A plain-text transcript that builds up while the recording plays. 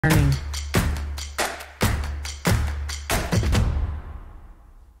learning.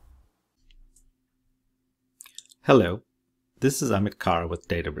 Hello, this is Amit Kar with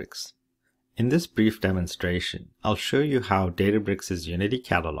Databricks. In this brief demonstration, I'll show you how Databricks' Unity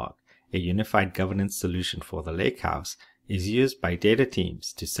Catalog, a unified governance solution for the Lakehouse, is used by data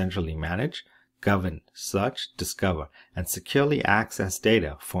teams to centrally manage, govern, search, discover, and securely access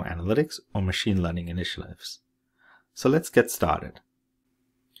data for analytics or machine learning initiatives. So let's get started.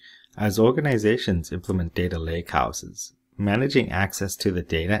 As organizations implement data lakehouses, managing access to the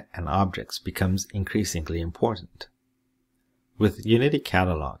data and objects becomes increasingly important. With Unity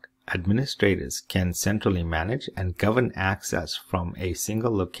Catalog, administrators can centrally manage and govern access from a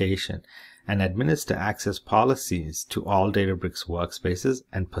single location and administer access policies to all Databricks workspaces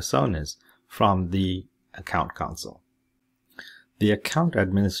and personas from the Account Console. The account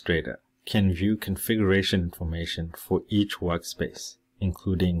administrator can view configuration information for each workspace,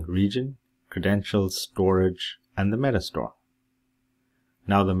 including region, credentials, storage, and the metastore.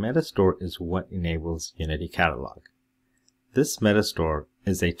 Now the metastore is what enables Unity Catalog. This metastore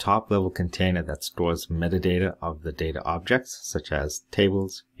is a top-level container that stores metadata of the data objects, such as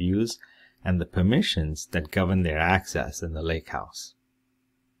tables, views, and the permissions that govern their access in the Lakehouse.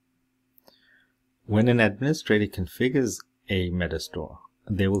 When an administrator configures a metastore,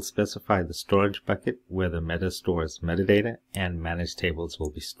 they will specify the storage bucket where the metastore's metadata and managed tables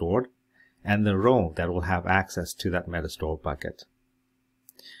will be stored, and the role that will have access to that metastore bucket.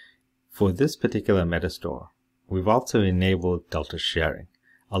 For this particular metastore, we've also enabled Delta sharing,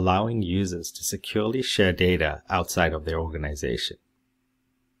 allowing users to securely share data outside of their organization.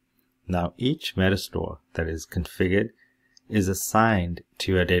 Now, each metastore that is configured is assigned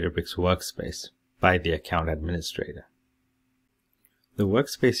to a Databricks workspace by the account administrator. The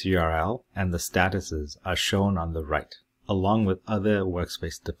workspace URL and the statuses are shown on the right, along with other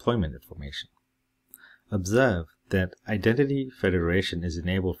workspace deployment information. Observe that identity federation is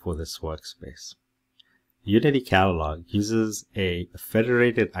enabled for this workspace. Unity Catalog uses a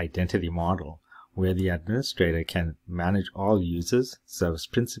federated identity model where the administrator can manage all users, service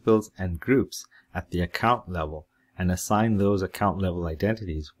principals, and groups at the account level and assign those account level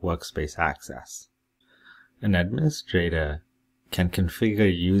identities workspace access. An administrator can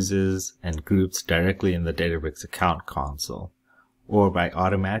configure users and groups directly in the Databricks Account Console or by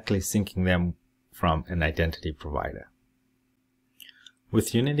automatically syncing them from an identity provider.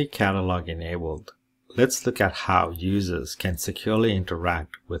 With Unity Catalog enabled, let's look at how users can securely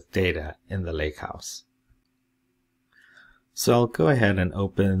interact with data in the Lakehouse. So I'll go ahead and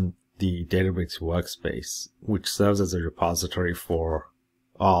open the Databricks workspace, which serves as a repository for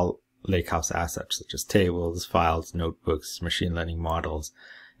all Lakehouse assets such as tables, files, notebooks, machine learning models,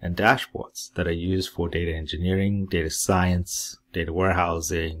 and dashboards that are used for data engineering, data science, data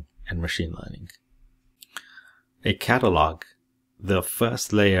warehousing, and machine learning. A catalog, the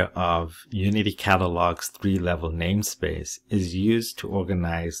first layer of Unity Catalog's three-level namespace, is used to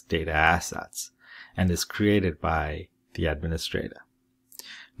organize data assets and is created by the administrator.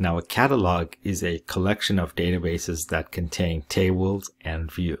 Now, a catalog is a collection of databases that contain tables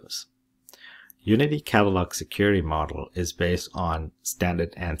and views. Unity Catalog security model is based on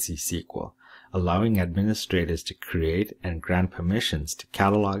standard ANSI SQL, allowing administrators to create and grant permissions to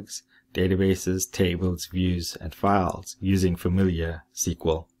catalogs, databases, tables, views, and files using familiar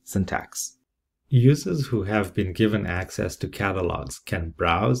SQL syntax. Users who have been given access to catalogs can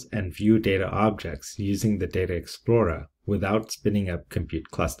browse and view data objects using the Data Explorer without spinning up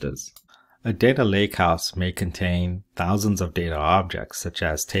compute clusters. A data lakehouse may contain thousands of data objects such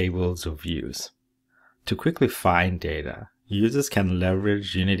as tables or views. To quickly find data, users can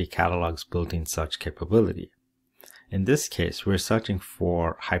leverage Unity Catalog's built-in search capability. In this case, we're searching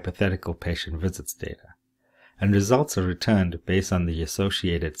for hypothetical patient visits data, and results are returned based on the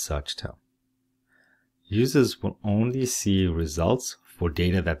associated search term. Users will only see results for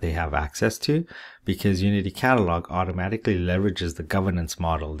data that they have access to because Unity Catalog automatically leverages the governance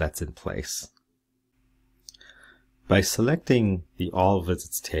model that's in place. By selecting the All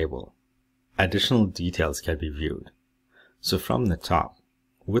Visits table, additional details can be viewed. So from the top,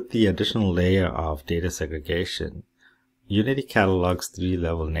 with the additional layer of data segregation, Unity Catalog's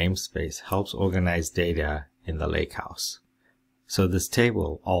three-level namespace helps organize data in the Lakehouse. So this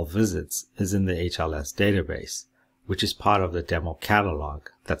table, All Visits, is in the HLS database, which is part of the demo catalog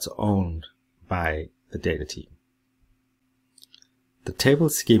that's owned by the data team. The table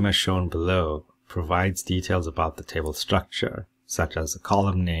schema shown below provides details about the table structure, such as the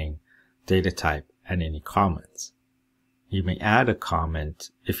column name, data type, and any comments. You may add a comment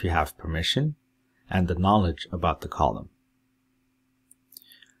if you have permission and the knowledge about the column.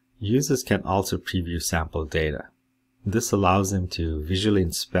 Users can also preview sample data. This allows them to visually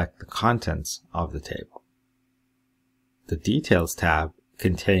inspect the contents of the table. The Details tab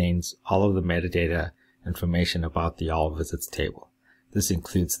contains all of the metadata information about the All Visits table. This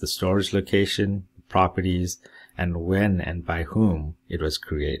includes the storage location, properties, and when and by whom it was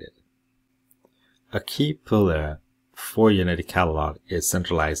created. A key pillar for Unity Catalog is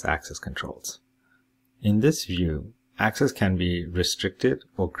centralized access controls. In this view, access can be restricted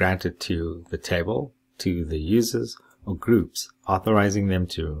or granted to the table, to the users, or groups, authorizing them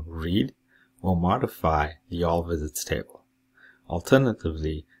to read or modify the All Visits table.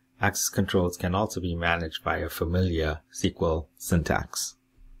 Alternatively, access controls can also be managed by a familiar SQL syntax.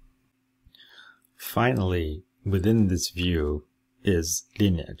 Finally, within this view is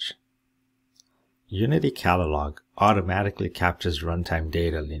Lineage. Unity Catalog automatically captures runtime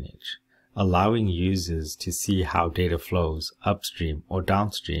data lineage, allowing users to see how data flows upstream or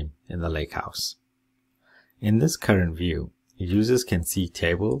downstream in the Lakehouse. In this current view, users can see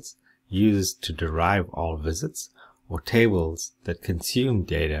tables used to derive all visits or tables that consume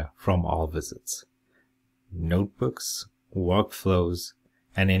data from all visits, notebooks, workflows,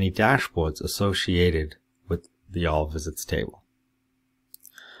 and any dashboards associated with the all visits table.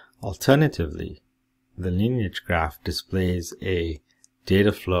 Alternatively, the lineage graph displays a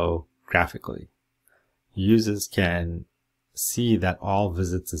data flow graphically. Users can see that all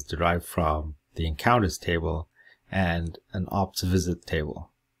visits is derived from the encounters table and an ops visit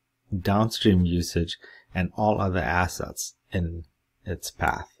table, downstream usage, and all other assets in its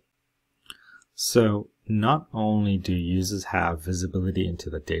path. So not only do users have visibility into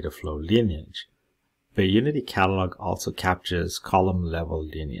the data flow lineage, but Unity Catalog also captures column level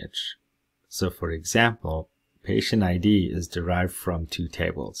lineage. So for example, patient ID is derived from two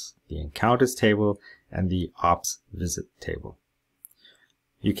tables, the encounters table and the ops visit table.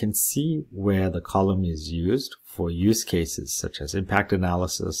 You can see where the column is used for use cases such as impact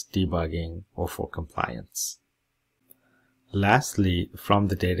analysis, debugging, or for compliance. Lastly, from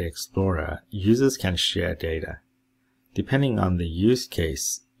the Data Explorer, users can share data. Depending on the use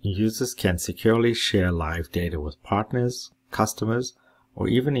case, users can securely share live data with partners, customers, or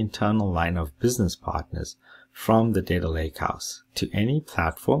even internal line of business partners from the Data Lakehouse to any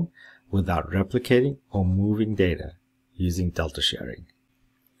platform without replicating or moving data using delta sharing.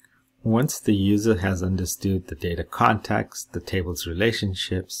 Once the user has understood the data context, the table's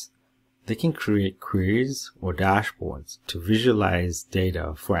relationships, they can create queries or dashboards to visualize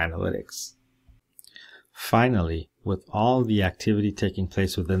data for analytics. Finally, with all the activity taking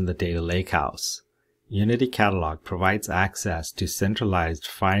place within the Data Lakehouse, Unity Catalog provides access to centralized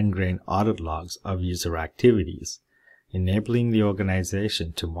fine-grained audit logs of user activities, enabling the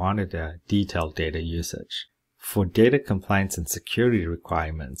organization to monitor detailed data usage. For data compliance and security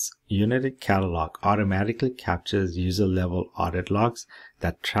requirements, Unity Catalog automatically captures user-level audit logs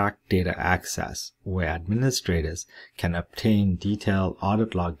that track data access, where administrators can obtain detailed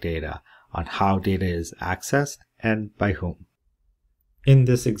audit log data on how data is accessed and by whom. In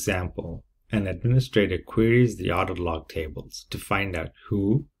this example, an administrator queries the audit log tables to find out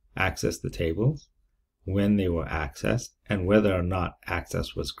who accessed the tables, when they were accessed, and whether or not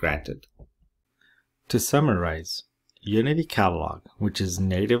access was granted. To summarize, Unity Catalog, which is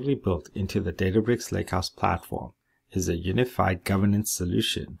natively built into the Databricks Lakehouse platform, is a unified governance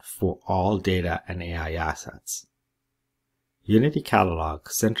solution for all data and AI assets. Unity Catalog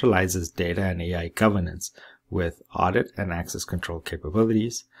centralizes data and AI governance with audit and access control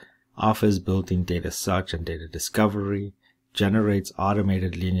capabilities, offers built-in data search and data discovery, generates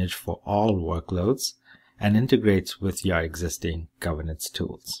automated lineage for all workloads, and integrates with your existing governance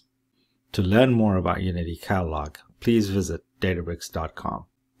tools. To learn more about Unity Catalog, please visit databricks.com.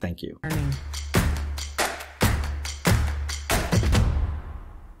 Thank you.